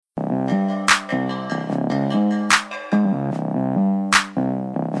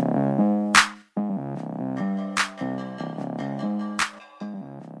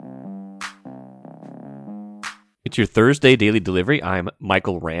It's your Thursday daily delivery. I'm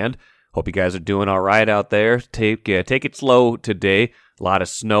Michael Rand. Hope you guys are doing all right out there. Take it slow today. A lot of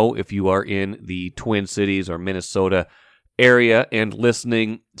snow if you are in the Twin Cities or Minnesota area and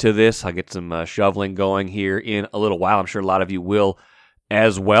listening to this. I'll get some shoveling going here in a little while. I'm sure a lot of you will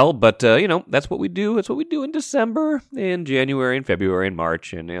as well. But, that's what we do. It's what we do in December, in January, and February, and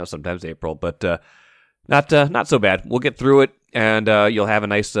March, and, sometimes April. But not so bad. We'll get through it, and you'll have a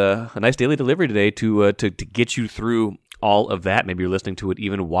nice daily delivery today to get you through all of that. Maybe you're listening to it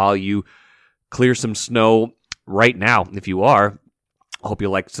even while you clear some snow right now. If you are, I hope you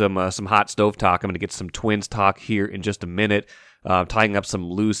like some hot stove talk. I'm going to get some Twins talk here in just a minute, tying up some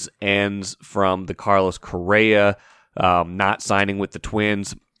loose ends from the Carlos Correa not signing with the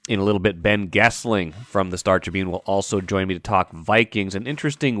Twins. In a little bit, Ben Goessling from the Star Tribune will also join me to talk Vikings. An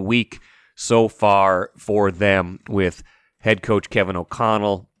interesting week so far for them, with head coach Kevin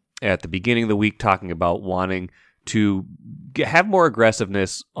O'Connell at the beginning of the week talking about wanting to have more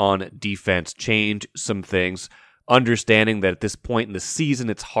aggressiveness on defense, change some things, understanding that at this point in the season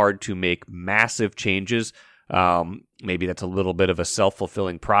it's hard to make massive changes. Maybe that's a little bit of a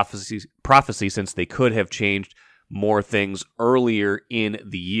self-fulfilling prophecy since they could have changed more things earlier in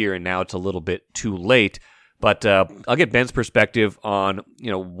the year, and now it's a little bit too late. But I'll get Ben's perspective on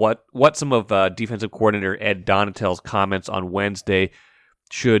what some of defensive coordinator Ed Donatell's comments on Wednesday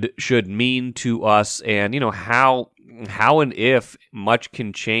should mean to us, and how and if much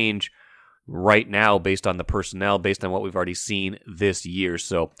can change right now based on the personnel, based on what we've already seen this year.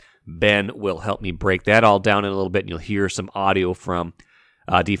 So Ben will help me break that all down in a little bit, and you'll hear some audio from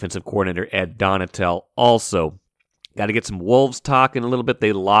defensive coordinator Ed Donatell also. Got to get some Wolves talk in a little bit.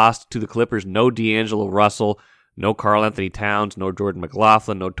 They lost to the Clippers. No D'Angelo Russell, no Karl Anthony Towns, no Jordan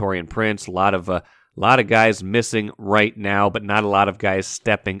McLaughlin, no Taurean Prince. A lot of guys missing right now, but not a lot of guys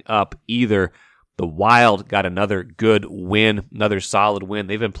stepping up either. The Wild got another good win, another solid win.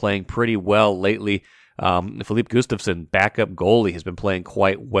 They've been playing pretty well lately. Philippe Gustafsson, backup goalie, has been playing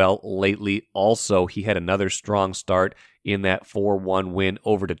quite well lately also. He had another strong start in that 4-1 win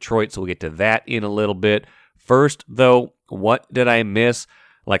over Detroit, so we'll get to that in a little bit. First, though, what did I miss?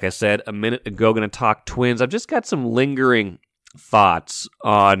 Like I said a minute ago, going to talk Twins. I've just got some lingering thoughts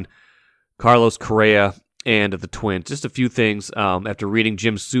on Carlos Correa and the Twins. Just a few things after reading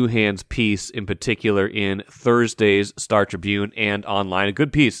Jim Souhan's piece in particular in Thursday's Star Tribune and online. A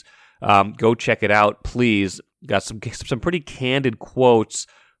good piece. Go check it out, please. Got some pretty candid quotes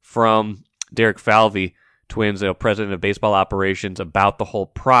from Derek Falvey, Twins president of baseball operations, about the whole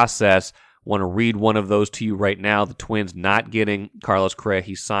process. Want to read one of those to you right now. The Twins not getting Carlos Correa.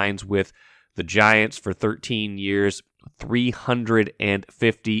 He signs with the Giants for 13 years,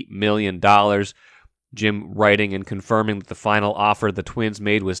 $350 million. Jim writing and confirming that the final offer the Twins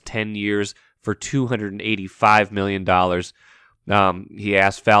made was 10 years for $285 million. He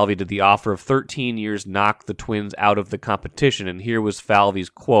asked Falvey, did the offer of 13 years knock the Twins out of the competition? And here was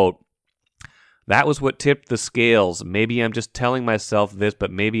Falvey's quote. That was what tipped the scales. Maybe I'm just telling myself this,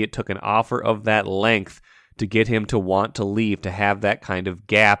 but maybe it took an offer of that length to get him to want to leave, to have that kind of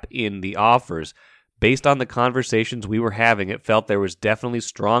gap in the offers. Based on the conversations we were having, it felt there was definitely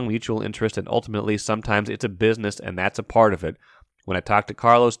strong mutual interest, and ultimately sometimes it's a business, and that's a part of it. When I talked to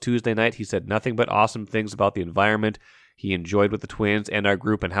Carlos Tuesday night, he said nothing but awesome things about the environment he enjoyed with the Twins and our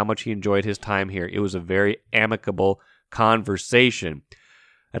group and how much he enjoyed his time here. It was a very amicable conversation.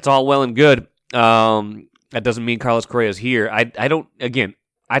 That's all well and good. That doesn't mean Carlos Correa is here.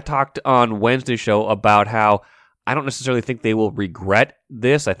 I talked on Wednesday's show about how I don't necessarily think they will regret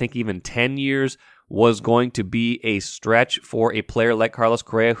this. I think even 10 years was going to be a stretch for a player like Carlos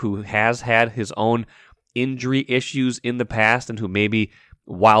Correa, who has had his own injury issues in the past and who maybe,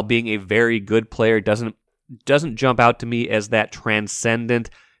 while being a very good player, doesn't jump out to me as that transcendent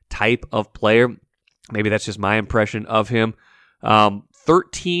type of player. Maybe that's just my impression of him.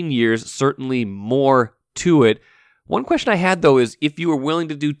 13 years, certainly more to it. One question I had, though, is if you were willing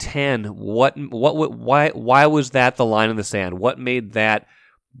to do 10, why was that the line in the sand? What made that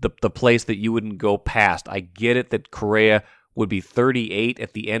the place that you wouldn't go past? I get it that Correa would be 38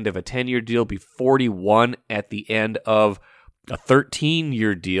 at the end of a 10-year deal, be 41 at the end of a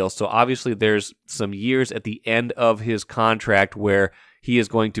 13-year deal. So obviously there's some years at the end of his contract where he is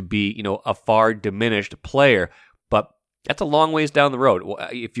going to be, a far diminished player. But that's a long ways down the road.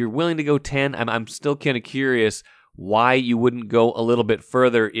 If you're willing to go 10, I'm still kind of curious why you wouldn't go a little bit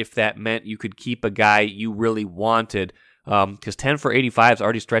further if that meant you could keep a guy you really wanted. Because 10 for 85 is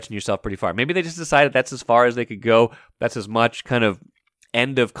already stretching yourself pretty far. Maybe they just decided that's as far as they could go. That's as much kind of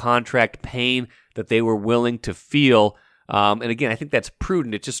end of contract pain that they were willing to feel And again, I think that's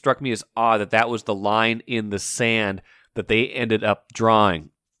prudent. It just struck me as odd that that was the line in the sand that they ended up drawing.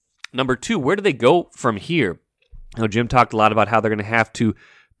 Number two, where do they go from here? Jim talked a lot about how they're going to have to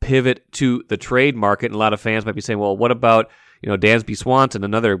pivot to the trade market, and a lot of fans might be saying, well, what about Dansby Swanson,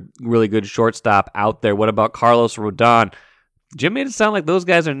 another really good shortstop out there? What about Carlos Rodon? Jim made it sound like those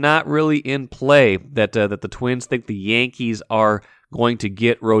guys are not really in play, that the Twins think the Yankees are going to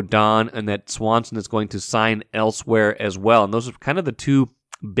get Rodon and that Swanson is going to sign elsewhere as well. And those are kind of the two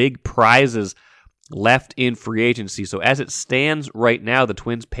big prizes left in free agency. So as it stands right now, the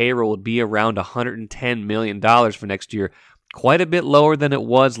Twins' payroll would be around $110 million for next year. Quite a bit lower than it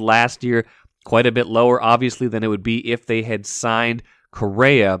was last year. Quite a bit lower, obviously, than it would be if they had signed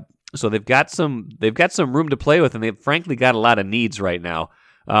Correa. So they've got some room to play with, and they've frankly got a lot of needs right now.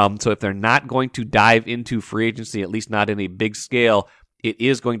 So if they're not going to dive into free agency, at least not in a big scale, it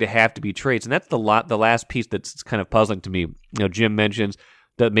is going to have to be trades. And that's the last piece that's kind of puzzling to me. Jim mentions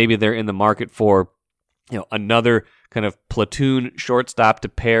that maybe they're in the market for another kind of platoon shortstop to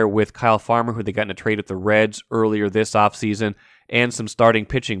pair with Kyle Farmer, who they got in a trade with the Reds earlier this offseason, and some starting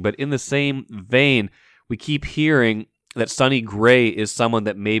pitching. But in the same vein, we keep hearing that Sonny Gray is someone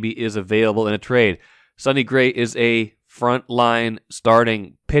that maybe is available in a trade. Sonny Gray is a frontline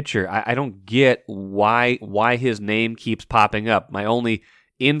starting pitcher. I don't get why his name keeps popping up. My only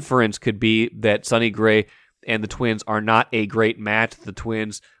inference could be that Sonny Gray and the Twins are not a great match. The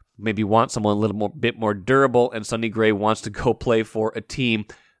Twins maybe want someone a little bit more durable, and Sonny Gray wants to go play for a team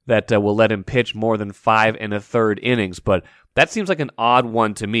that will let him pitch more than 5 1/3 innings. But that seems like an odd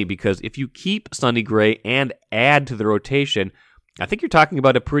one to me, because if you keep Sonny Gray and add to the rotation, I think you're talking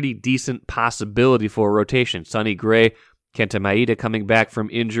about a pretty decent possibility for a rotation. Sonny Gray, Kenta Maeda coming back from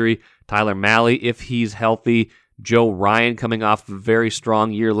injury, Tyler Mahle if he's healthy, Joe Ryan coming off a very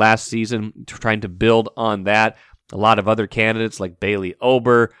strong year last season, trying to build on that. A lot of other candidates like Bailey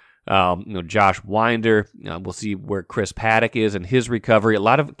Ober, Josh Winder. We'll see where Chris Paddock is in his recovery. A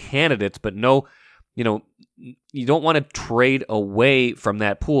lot of candidates, but no, you don't want to trade away from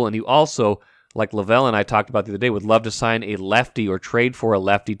that pool. And you also, like Lavelle and I talked about the other day, would love to sign a lefty or trade for a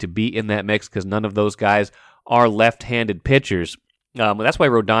lefty to be in that mix, because none of those guys are left-handed pitchers. That's why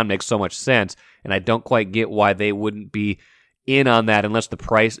Rodon makes so much sense, and I don't quite get why they wouldn't be in on that unless the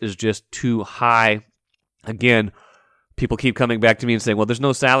price is just too high. Again, people keep coming back to me and saying, well, there's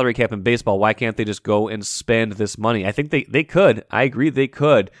no salary cap in baseball. Why can't they just go and spend this money? I think they could. I agree they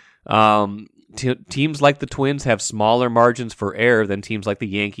could. Teams like the Twins have smaller margins for error than teams like the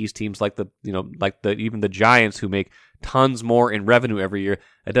Yankees, teams like even the Giants, who make tons more in revenue every year.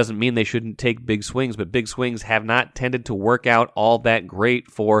 That doesn't mean they shouldn't take big swings, but big swings have not tended to work out all that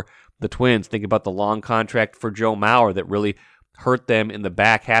great for the Twins. Think about the long contract for Joe Mauer that really hurt them in the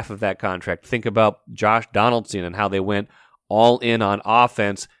back half of that contract. Think about Josh Donaldson and how they went all in on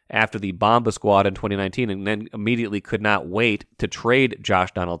offense after the Bomba squad in 2019 and then immediately could not wait to trade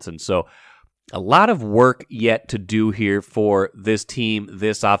Josh Donaldson. So a lot of work yet to do here for this team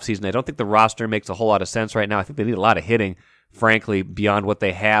this offseason. I don't think the roster makes a whole lot of sense right now. I think they need a lot of hitting, frankly, beyond what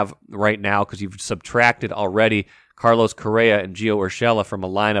they have right now, because you've subtracted already Carlos Correa and Gio Urshela from a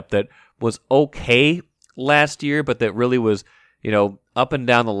lineup that was okay last year, but that really was, up and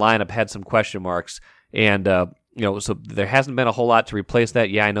down the lineup had some question marks. And, so there hasn't been a whole lot to replace that.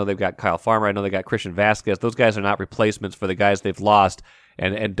 Yeah, I know they've got Kyle Farmer. I know they got Christian Vasquez. Those guys are not replacements for the guys they've lost,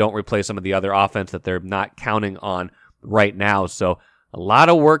 and don't replace some of the other offense that they're not counting on right now. So a lot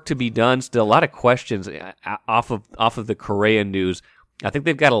of work to be done still. A lot of questions off of the Correa news. I think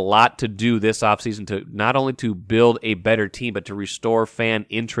they've got a lot to do this offseason to not only to build a better team, but to restore fan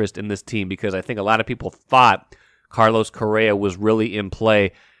interest in this team, because I think a lot of people thought Carlos Correa was really in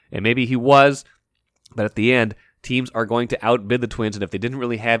play, and maybe he was, but at the end, teams are going to outbid the Twins, and if they didn't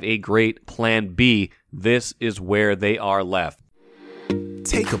really have a great plan B, this is where they are left.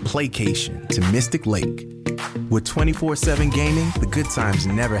 Take a playcation to Mystic Lake. With 24/7 gaming, the good times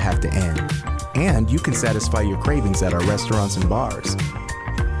never have to end. And you can satisfy your cravings at our restaurants and bars.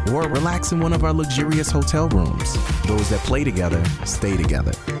 Or relax in one of our luxurious hotel rooms. Those that play together, stay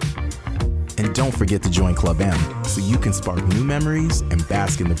together. And don't forget to join Club M so you can spark new memories and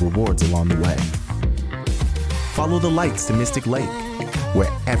bask in the rewards along the way. Follow the lights to Mystic Lake, where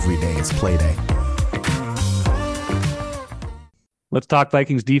every day is play day. Let's talk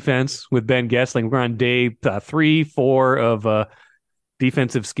Vikings defense with Ben Goessling. We're on day 3, 4 of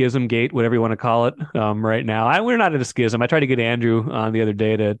defensive schism gate, whatever you want to call it, right now. We're not at a schism. I tried to get Andrew on the other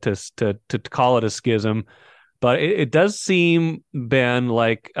day to call it a schism, but it does seem, Ben,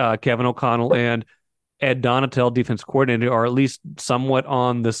 like Kevin O'Connell and Ed Donatel, defense coordinator, are at least somewhat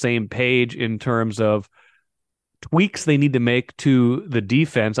on the same page in terms of tweaks they need to make to the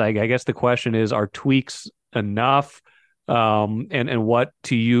defense. I guess the question is, are tweaks enough? And what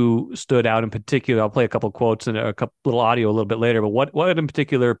to you stood out in particular? I'll play a couple quotes and a couple little audio a little bit later, but what in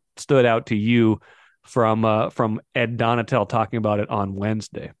particular stood out to you from Ed Donatel talking about it on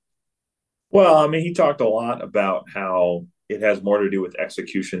Wednesday? Well, I mean, he talked a lot about how it has more to do with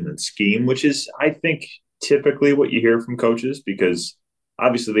execution than scheme, which is, I think, typically what you hear from coaches because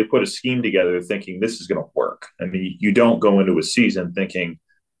obviously they put a scheme together thinking this is going to work. I mean, you don't go into a season thinking,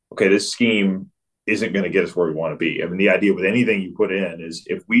 okay, this scheme isn't going to get us where we want to be. I mean, the idea with anything you put in is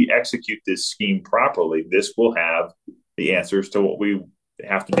if we execute this scheme properly, this will have the answers to what we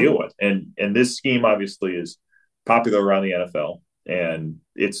have to deal with. And this scheme obviously is popular around the NFL. And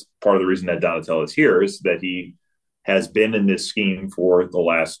it's part of the reason that Donatello is here is that he has been in this scheme for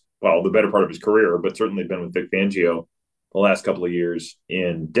the better part of his career, but certainly been with Vic Fangio the last couple of years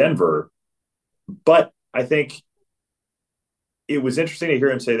in Denver. But I think it was interesting to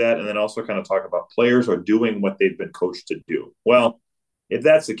hear him say that and then also kind of talk about players are doing what they've been coached to do. Well, if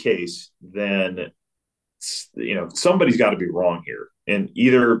that's the case, then somebody's got to be wrong here. And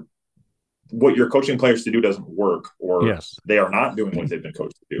either what you're coaching players to do doesn't work or they are not doing what they've been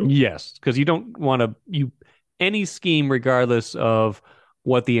coached to do. Yes, because you don't want to any scheme, regardless of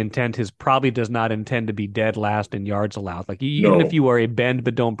what the intent is, probably does not intend to be dead last in yards allowed. Like even if you are a bend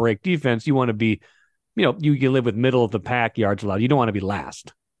but don't break defense, you want to be, you live with middle of the pack yards allowed. You don't want to be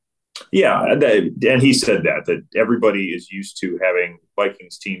last. Yeah, and he said that everybody is used to having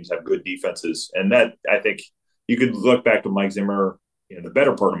Vikings teams have good defenses, and that I think you could look back to Mike Zimmer, the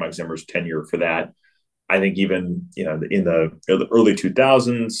better part of Mike Zimmer's tenure for that. I think even in the early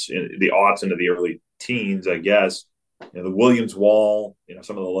 2000s, in the aughts into the early teens, I guess, the Williams Wall,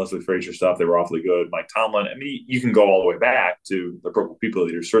 some of the Leslie Frazier stuff, they were awfully good. Mike Tomlin. I mean, you can go all the way back to the Purple People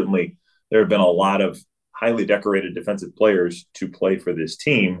Eaters. Certainly, there have been a lot of highly decorated defensive players to play for this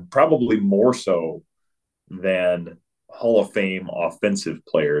team, probably more so than Hall of Fame offensive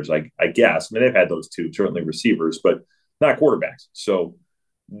players, I guess. I mean, they've had those too, certainly receivers, but not quarterbacks. So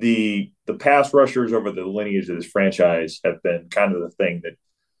the pass rushers over the lineage of this franchise have been kind of the thing that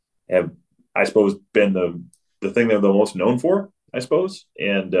have, I suppose, been the thing they're the most known for, I suppose.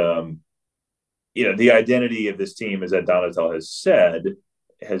 And, the identity of this team, as Ed Donatel has said,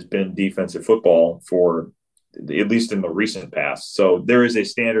 has been defensive football for at least in the recent past. So there is a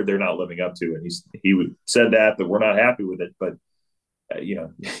standard they're not living up to. And he said that we're not happy with it. But,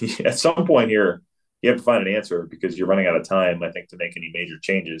 at some point here, you have to find an answer because you're running out of time, I think, to make any major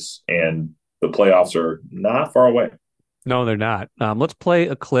changes. And the playoffs are not far away. No, they're not. Let's play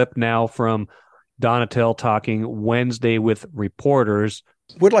a clip now from Donatel talking Wednesday with reporters.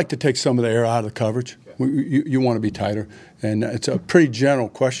 We'd like to take some of the air out of the coverage. You want to be tighter. And it's a pretty general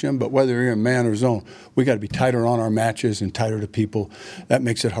question, but whether you're in man or zone, we got to be tighter on our matches and tighter to people. That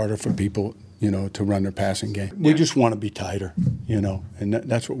makes it harder for people, to run their passing game. We just want to be tighter, and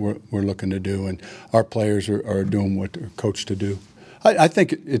that's what we're looking to do. And our players are doing what they're coached to do. I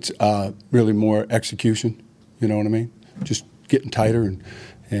think it's really more execution, you know what I mean? Just getting tighter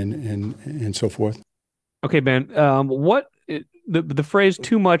and so forth. Okay, Ben, the phrase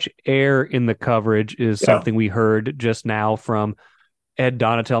 "too much air in the coverage" is something we heard just now from Ed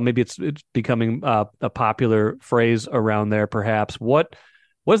Donatel. Maybe it's becoming a popular phrase around there, perhaps. What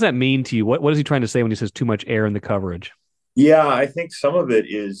does that mean to you? What is he trying to say when he says "too much air in the coverage"? Yeah, I think some of it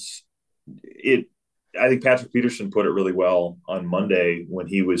is it. I think Patrick Peterson put it really well on Monday when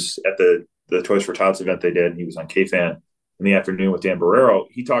he was at the Toys for Tots event they did. And he was on KFan in the afternoon with Dan Barrero.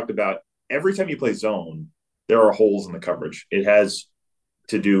 He talked about every time you play zone, there are holes in the coverage. It has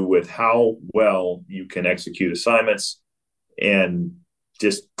to do with how well you can execute assignments and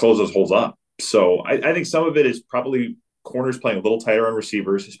just close those holes up. So I think some of it is probably corners playing a little tighter on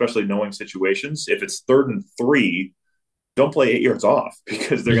receivers, especially knowing situations. If it's 3rd and 3, don't play 8 yards off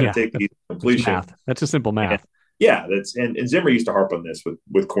because they're going to take the completion. That's just simple math. And Zimmer used to harp on this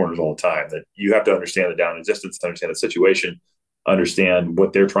with corners all the time, that you have to understand the down and distance, understand the situation, understand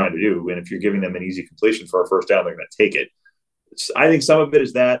what they're trying to do. And if you're giving them an easy completion for a first down, they're going to take it. I think some of it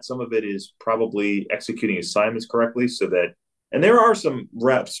is that. Some of it is probably executing assignments correctly and there are some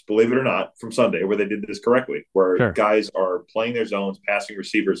reps, believe it or not, from Sunday where they did this correctly, where guys are playing their zones, passing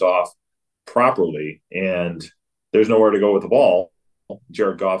receivers off properly, and there's nowhere to go with the ball.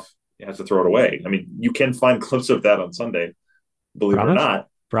 Jared Goff has to throw it away. I mean, you can find clips of that on Sunday, believe it or not.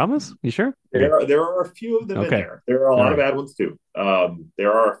 Promise? You sure? There are a few of them in there. There are a lot of bad ones too.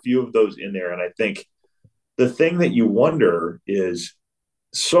 There are a few of those in there, and I think the thing that you wonder is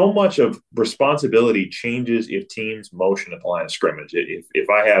so much of responsibility changes if teams motion at the line of scrimmage. If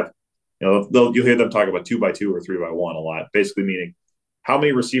I have you'll hear them talk about 2x2 or 3x1 a lot, basically meaning how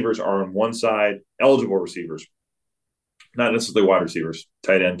many receivers are on one side, eligible receivers, not necessarily wide receivers.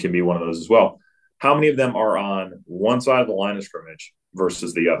 Tight end can be one of those as well. How many of them are on one side of the line of scrimmage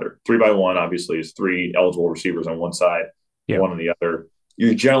versus the other? 3x1 obviously is 3 eligible receivers on one side, Yeah. 1 on the other.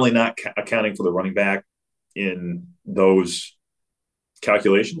 You're generally not accounting for the running back in those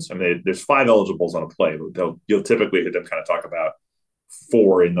calculations. I mean, there's 5 eligibles on a play, but you'll typically hear them kind of talk about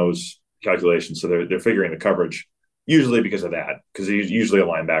 4 in those calculations. So they're figuring the coverage usually because of that, because usually a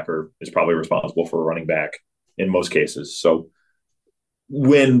linebacker is probably responsible for a running back in most cases. So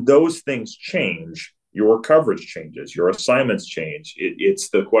when those things change, your coverage changes, your assignments change. It's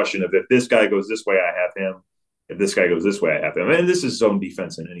the question of, if this guy goes this way, I have him. If this guy goes this way, I have him. And this is zone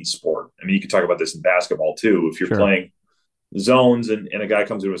defense in any sport. I mean, you can talk about this in basketball too. If you're playing zones and a guy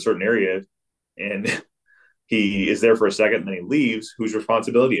comes into a certain area and he is there for a second and then he leaves, whose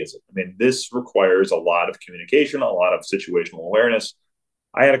responsibility is it? I mean, this requires a lot of communication, a lot of situational awareness.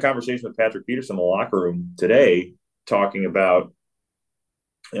 I had a conversation with Patrick Peterson in the locker room today talking about,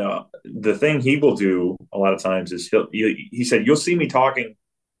 the thing he will do a lot of times is he said, you'll see me talking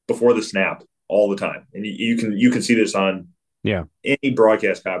before the snap all the time. And you can see this on any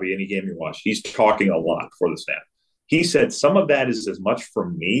broadcast copy, any game you watch. He's talking a lot before the snap. He said some of that is as much for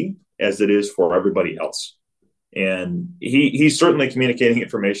me as it is for everybody else. And he's certainly communicating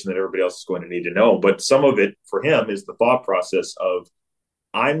information that everybody else is going to need to know. But some of it for him is the thought process of,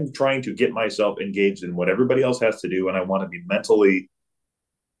 I'm trying to get myself engaged in what everybody else has to do, and I want to be mentally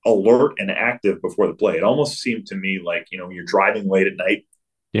alert and active before the play. It almost seemed to me like, you're driving late at night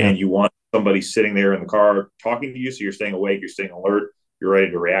and you want somebody sitting there in the car talking to you, so you're staying awake, you're staying alert, you're ready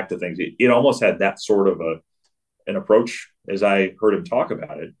to react to things. It almost had that sort of an approach as I heard him talk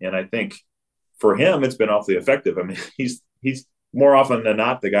about it. And I think for him, it's been awfully effective. I mean, he's more often than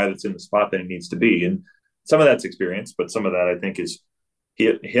not the guy that's in the spot that he needs to be. And some of that's experience, but some of that I think is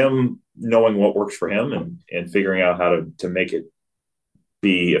him knowing what works for him and figuring out how to make it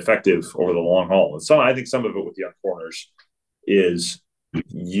be effective over the long haul. And I think some of it with young corners is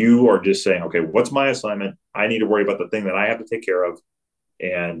you are just saying, okay, what's my assignment? I need to worry about the thing that I have to take care of.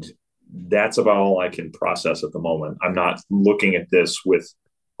 And that's about all I can process at the moment. I'm not looking at this with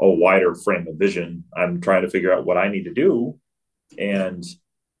a wider frame of vision. I'm trying to figure out what I need to do. And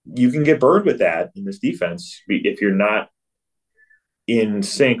you can get burned with that in this defense if you're not in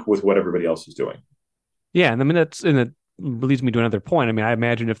sync with what everybody else is doing. Yeah. And I mean, it leads me to another point. I mean, I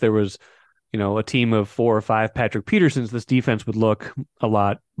imagine if there was, a team of 4 or 5 Patrick Petersons, this defense would look a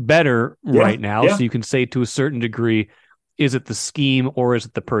lot better right now. Yeah. So you can say to a certain degree, is it the scheme or is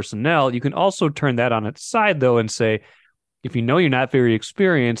it the personnel? You can also turn that on its side, though, and say, if you're not very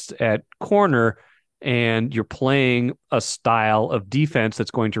experienced at corner and you're playing a style of defense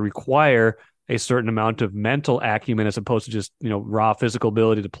that's going to require a certain amount of mental acumen as opposed to just, raw physical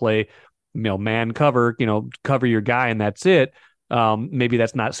ability to play, man cover, cover your guy and that's it. Maybe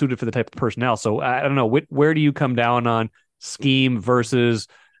that's not suited for the type of personnel. So I don't know, where do you come down on scheme versus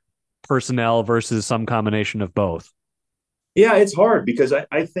personnel versus some combination of both? Yeah, it's hard because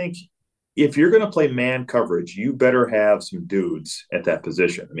I think if you're going to play man coverage, you better have some dudes at that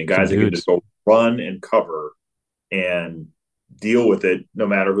position. I mean, guys that can just go run and cover and deal with it no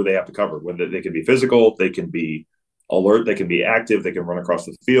matter who they have to cover. Whether they can be physical, they can be alert, they can be active, they can run across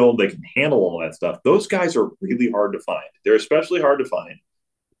the field, they can handle all that stuff. Those guys are really hard to find. They're especially hard to find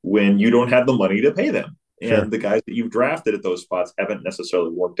when you don't have the money to pay them. And the guys that you've drafted at those spots haven't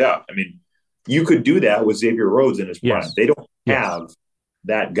necessarily worked out. I mean, you could do that with Xavier Rhodes in his prime. They don't have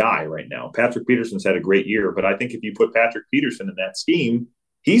that guy right now. Patrick Peterson's had a great year, but I think if you put Patrick Peterson in that scheme,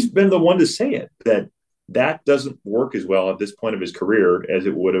 he's been the one to say it, that doesn't work as well at this point of his career as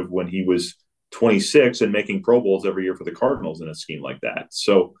it would have when he was 26 and making Pro Bowls every year for the Cardinals in a scheme like that.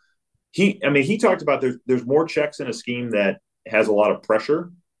 So he talked about there's more checks in a scheme that has a lot of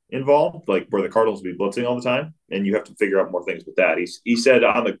pressure involved, like where the Cardinals will be blitzing all the time, and you have to figure out more things with that. He said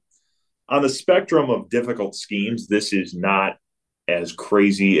on the spectrum of difficult schemes, this is not as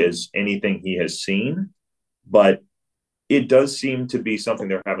crazy as anything he has seen, but it does seem to be something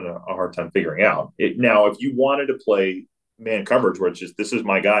they're having a hard time figuring out. Now, if you wanted to play man coverage, where it's just, this is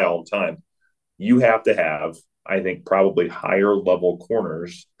my guy all the time, you have to have, I think, probably higher level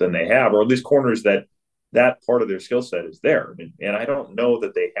corners than they have, or at least corners that part of their skill set is there. And I don't know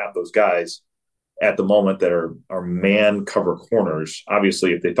that they have those guys at the moment that are man cover corners.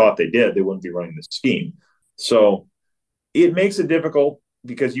 Obviously, if they thought they did, they wouldn't be running this scheme. So it makes it difficult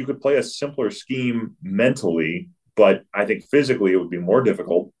because you could play a simpler scheme mentally, but I think physically it would be more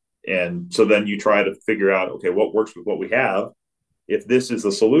difficult. And so then you try to figure out, okay, what works with what we have? If this is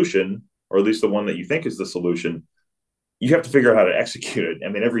the solution, or at least the one that you think is the solution, you have to figure out how to execute it. I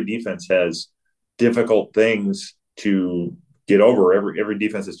mean, every defense has difficult things to get over. Every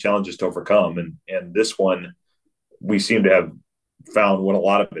defense has challenges to overcome, and this one we seem to have found what a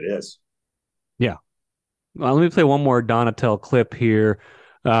lot of it is. Yeah. Well, let me play one more Donatel clip here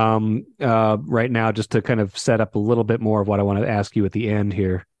right now, just to kind of set up a little bit more of what I want to ask you at the end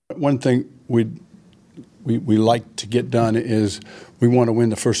here. One thing we like to get done is we want to win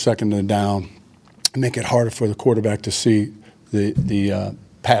the first, second, and down, and make it harder for the quarterback to see the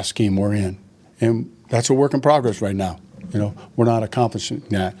pass scheme we're in. And that's a work in progress right now. We're not accomplishing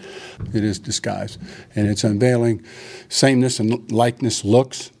that. It is disguised. And it's unveiling sameness and likeness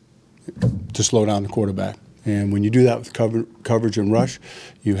looks to slow down the quarterback. And when you do that with coverage and rush,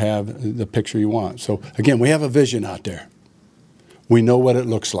 you have the picture you want. So, again, we have a vision out there. We know what it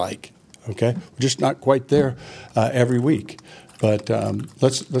looks like, okay? We're just not quite there every week. But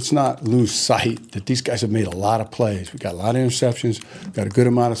let's not lose sight that these guys have made a lot of plays. We've got a lot of interceptions, got a good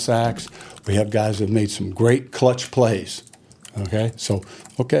amount of sacks. We have guys that have made some great clutch plays, okay? So,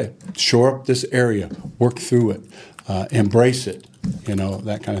 shore up this area, work through it, embrace it,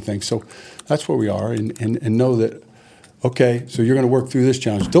 that kind of thing. So that's where we are, and know that, okay, so you're going to work through this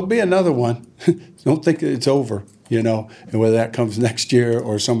challenge. There'll be another one. Don't think it's over, and whether that comes next year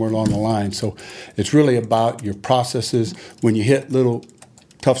or somewhere along the line. So it's really about your processes. When you hit little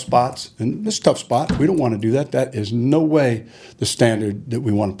tough spots, and this tough spot, we don't want to do that. That is no way the standard that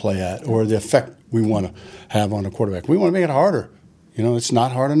we want to play at or the effect we want to have on a quarterback. We want to make it harder. It's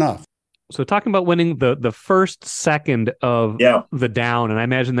not hard enough. So talking about winning the first second of the down, and I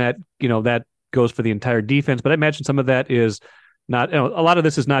imagine that, that goes for the entire defense, but I imagine some of that is not, a lot of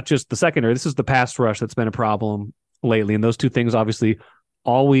this is not just the secondary. This is the pass rush that's been a problem lately. And those two things obviously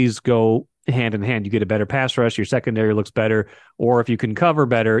always go hand in hand. You get a better pass rush, your secondary looks better, or if you can cover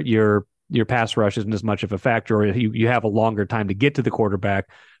better, your pass rush isn't as much of a factor, or you have a longer time to get to the quarterback.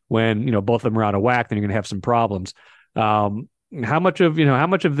 When, both of them are out of whack, then you're going to have some problems. How much of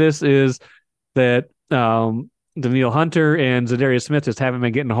this is that Danielle Hunter and Za'Darius Smith just haven't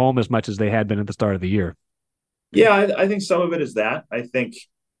been getting home as much as they had been at the start of the year? Yeah, I think some of it is that. I think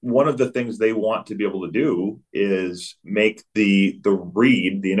one of the things they want to be able to do is make the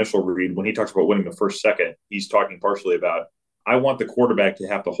initial read, when he talks about winning the first, second, he's talking partially about, I want the quarterback to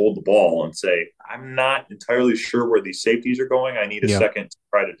have to hold the ball and say, I'm not entirely sure where these safeties are going. I need a second to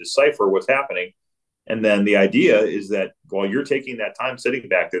try to decipher what's happening. And then the idea is that while you're taking that time sitting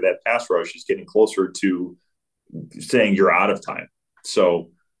back there, that pass rush is getting closer to saying you're out of time. So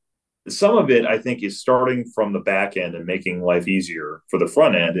some of it, I think, is starting from the back end and making life easier for the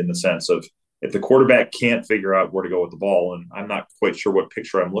front end, in the sense of, if the quarterback can't figure out where to go with the ball, and I'm not quite sure what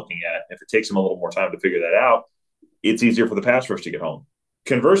picture I'm looking at, if it takes him a little more time to figure that out, it's easier for the pass rush to get home.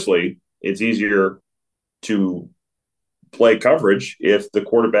 Conversely, it's easier to play coverage if the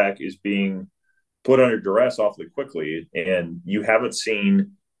quarterback is being put under duress awfully quickly. And you haven't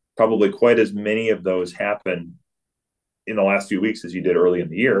seen probably quite as many of those happen in the last few weeks as you did early in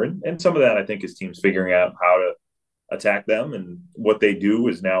the year. And some of that, I think, is teams figuring out how to attack them, and what they do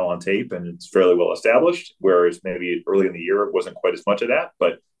is now on tape and it's fairly well established, whereas maybe early in the year it wasn't quite as much of that.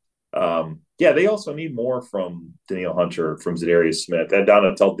 But they also need more from Danielle Hunter, from Za'Darius Smith. And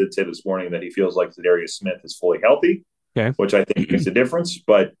Donatel did say this morning that he feels like Za'Darius Smith is fully healthy, which I think makes a difference.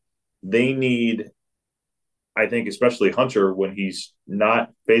 But they need, I think, especially Hunter, when he's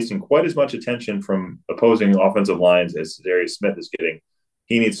not facing quite as much attention from opposing offensive lines as Za'Darius Smith is getting,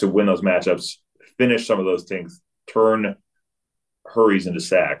 he needs to win those matchups, finish some of those things, turn hurries into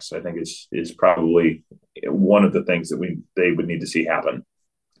sacks. I think is probably one of the things that they would need to see happen.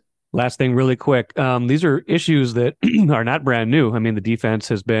 Last thing really quick. These are issues that are not brand new. I mean, the defense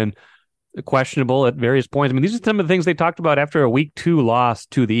has been questionable at various points. I mean, these are some of the things they talked about after a week 2 loss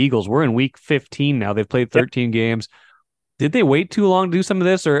to the Eagles. We're in week 15 now. They've played 13 games. Did they wait too long to do some of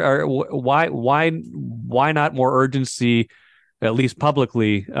this, or why not more urgency, at least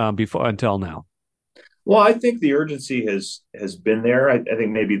publicly, until now? Well, I think the urgency has been there. I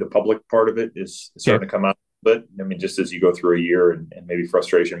think maybe the public part of it is starting to come out. But I mean, just as you go through a year and maybe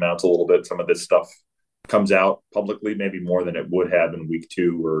frustration mounts a little bit, some of this stuff comes out publicly, maybe more than it would have in week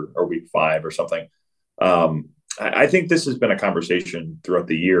 2 or week 5 or something. I think this has been a conversation throughout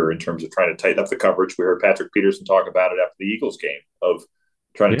the year in terms of trying to tighten up the coverage. We heard Patrick Peterson talk about it after the Eagles game, of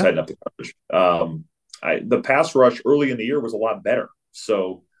trying to tighten up the coverage. The pass rush early in the year was a lot better.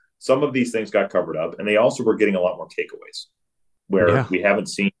 So some of these things got covered up, and they also were getting a lot more takeaways, where we haven't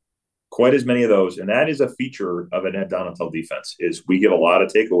seen quite as many of those. And that is a feature of an Ed Donatel defense, is we get a lot of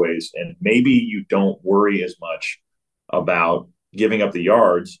takeaways, and maybe you don't worry as much about giving up the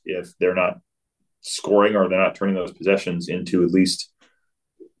yards if they're not scoring or they're not turning those possessions into at least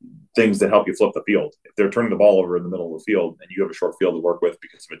things that help you flip the field. If they're turning the ball over in the middle of the field and you have a short field to work with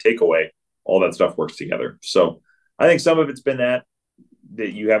because of a takeaway, all that stuff works together. So I think some of it's been that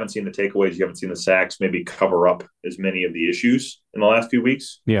you haven't seen the takeaways, you haven't seen the sacks maybe cover up as many of the issues in the last few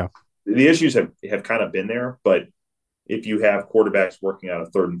weeks. Yeah. The issues have kind of been there, but if you have quarterbacks working out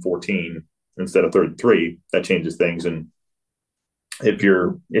of 3rd and 14 instead of 3rd and 3, that changes things. And if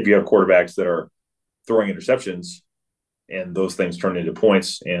you have quarterbacks that are throwing interceptions and those things turn into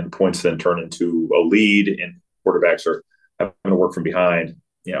points and points then turn into a lead and quarterbacks are having to work from behind,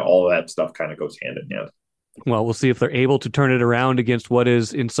 all of that stuff kind of goes hand in hand. Well, we'll see if they're able to turn it around against what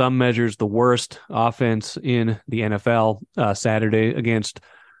is, in some measures, the worst offense in the NFL Saturday against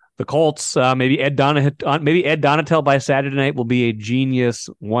the Colts. Maybe Ed Donatel by Saturday night will be a genius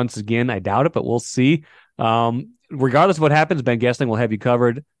once again. I doubt it, but we'll see. Regardless of what happens, Ben Goessling will have you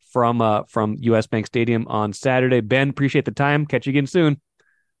covered from US Bank Stadium on Saturday. Ben, appreciate the time. Catch you again soon.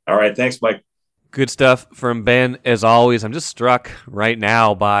 All right. Thanks, Mike. Good stuff from Ben, as always. I'm just struck right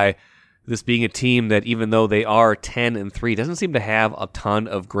now by this being a team that, even though they are 10-3, doesn't seem to have a ton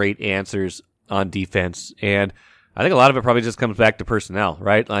of great answers on defense. And I think a lot of it probably just comes back to personnel,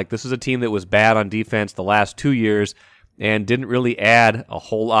 right? Like, this is a team that was bad on defense the last 2 years and didn't really add a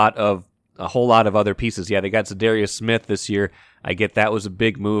whole lot of other pieces. Yeah, they got Za'Darius Smith this year. I get that was a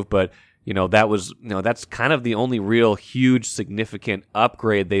big move, but that's kind of the only real huge significant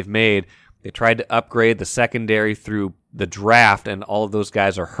upgrade they've made. They tried to upgrade the secondary through the draft, and all of those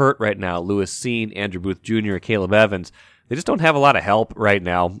guys are hurt right now. Lewis Cine, Andrew Booth Jr., Caleb Evans. They just don't have a lot of help right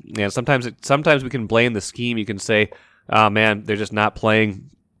now. And sometimes we can blame the scheme. You can say, oh, man, they're just not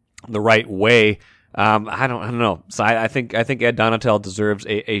playing the right way. I don't know. So I think Ed Donatel deserves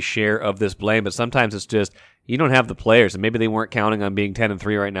a share of this blame, but sometimes it's just you don't have the players, and maybe they weren't counting on being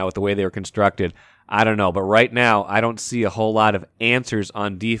 10-3 right now with the way they were constructed. I don't know, but right now I don't see a whole lot of answers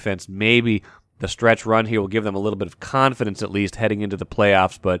on defense. Maybe the stretch run here will give them a little bit of confidence, at least heading into the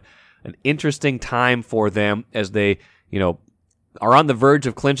playoffs. But an interesting time for them as they, are on the verge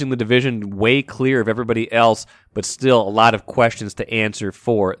of clinching the division, way clear of everybody else, but still a lot of questions to answer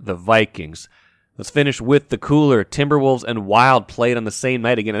for the Vikings. Let's finish with the cooler. Timberwolves and Wild played on the same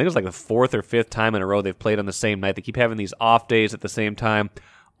night again. I think it was like the 4th or 5th time in a row they've played on the same night. They keep having these off days at the same time,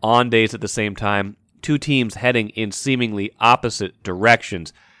 on days at the same time. Two teams heading in seemingly opposite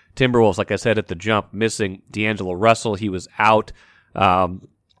directions. Timberwolves, like I said at the jump, missing D'Angelo Russell. He was out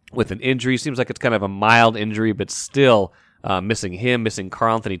with an injury. Seems like it's kind of a mild injury, but still missing him, missing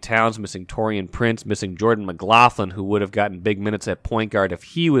Karl-Anthony Towns, missing Taurean Prince, missing Jordan McLaughlin, who would have gotten big minutes at point guard if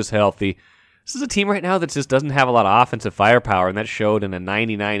he was healthy. This is a team right now that just doesn't have a lot of offensive firepower, and that showed in a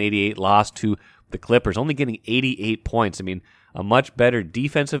 99-88 loss to the Clippers, only getting 88 points. I mean, a much better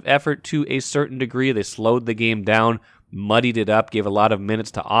defensive effort to a certain degree. They slowed the game down, muddied it up, gave a lot of minutes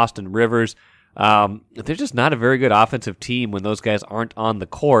to Austin Rivers. They're just not a very good offensive team when those guys aren't on the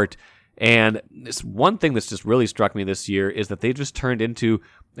court. And this one thing that's just really struck me this year is that they just turned into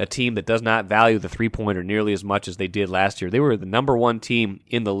a team that does not value the three-pointer nearly as much as they did last year. They were the number 1 team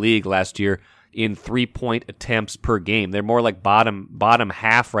in the league last year in three-point attempts per game. They're more like bottom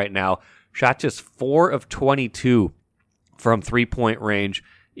half right now. Shot just 4 of 22 from three-point range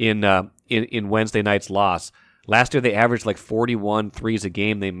in Wednesday night's loss. Last year they averaged like 41 threes a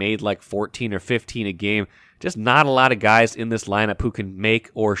game. They made like 14 or 15 a game. Just not a lot of guys in this lineup who can make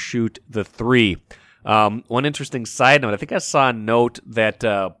or shoot the three. One interesting side note, I think I saw a note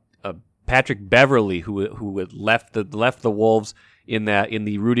that Patrick Beverley, who had left the Wolves in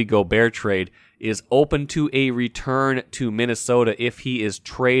the Rudy Gobert trade, is open to a return to Minnesota if he is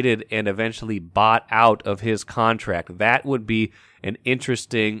traded and eventually bought out of his contract. That would be an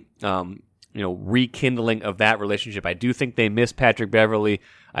interesting rekindling of that relationship. I do think they miss Patrick Beverley.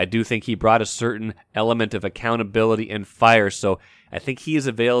 I do think he brought a certain element of accountability and fire. So I think he is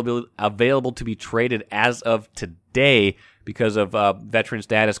available to be traded as of today because of veteran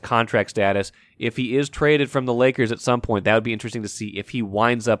status, contract status. If he is traded from the Lakers at some point, that would be interesting to see if he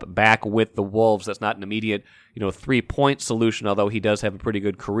winds up back with the Wolves. That's not an immediate, 3-point solution, although he does have a pretty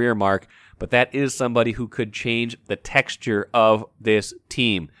good career mark. But that is somebody who could change the texture of this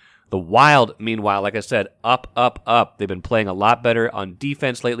team. The Wild, meanwhile, like I said, up. They've been playing a lot better on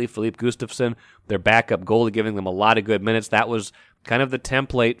defense lately. Philippe Gustafsson, their backup goalie, giving them a lot of good minutes. That was kind of the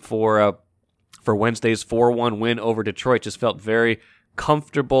template for Wednesday's 4-1 win over Detroit. Just felt very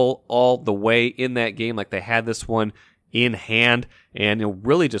comfortable all the way in that game, like they had this one in hand, and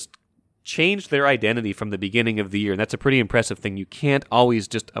really just changed their identity from the beginning of the year. And that's a pretty impressive thing. You can't always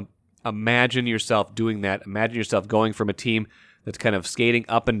just imagine yourself doing that. Imagine yourself going from a team that's kind of skating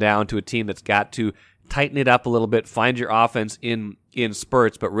up and down to a team that's got to tighten it up a little bit, find your offense in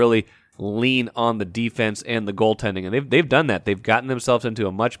spurts, but really lean on the defense and the goaltending. And they've done that. They've gotten themselves into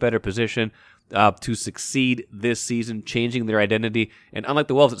a much better position to succeed this season, changing their identity. And unlike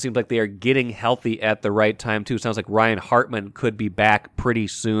the Wolves, it seems like they are getting healthy at the right time, too. Sounds like Ryan Hartman could be back pretty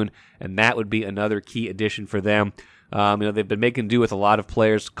soon, and that would be another key addition for them. They've been making do with a lot of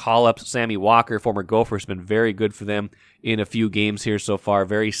players. Call-ups, Sammy Walker, former Gopher, has been very good for them in a few games here so far.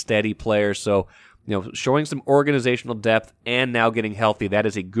 Very steady player. So, showing some organizational depth and now getting healthy, that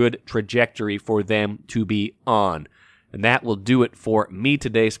is a good trajectory for them to be on. And that will do it for me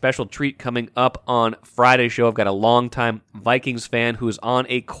today. Special treat coming up on Friday's show. I've got a longtime Vikings fan who is on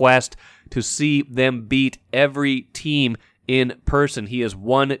a quest to see them beat every team in person. He is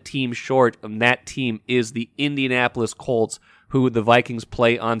one team short, and that team is the Indianapolis Colts, who the Vikings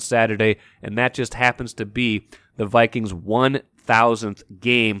play on Saturday, and that just happens to be the Vikings' 1,000th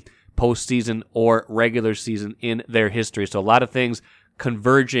game, postseason or regular season, in their history. So a lot of things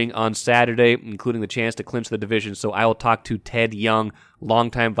converging on Saturday, including the chance to clinch the division. So I will talk to Ted Young,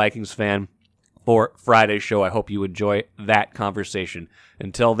 longtime Vikings fan, for Friday's show. I hope you enjoy that conversation.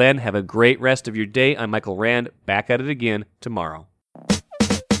 Until then, have a great rest of your day. I'm Michael Rand, back at it again tomorrow.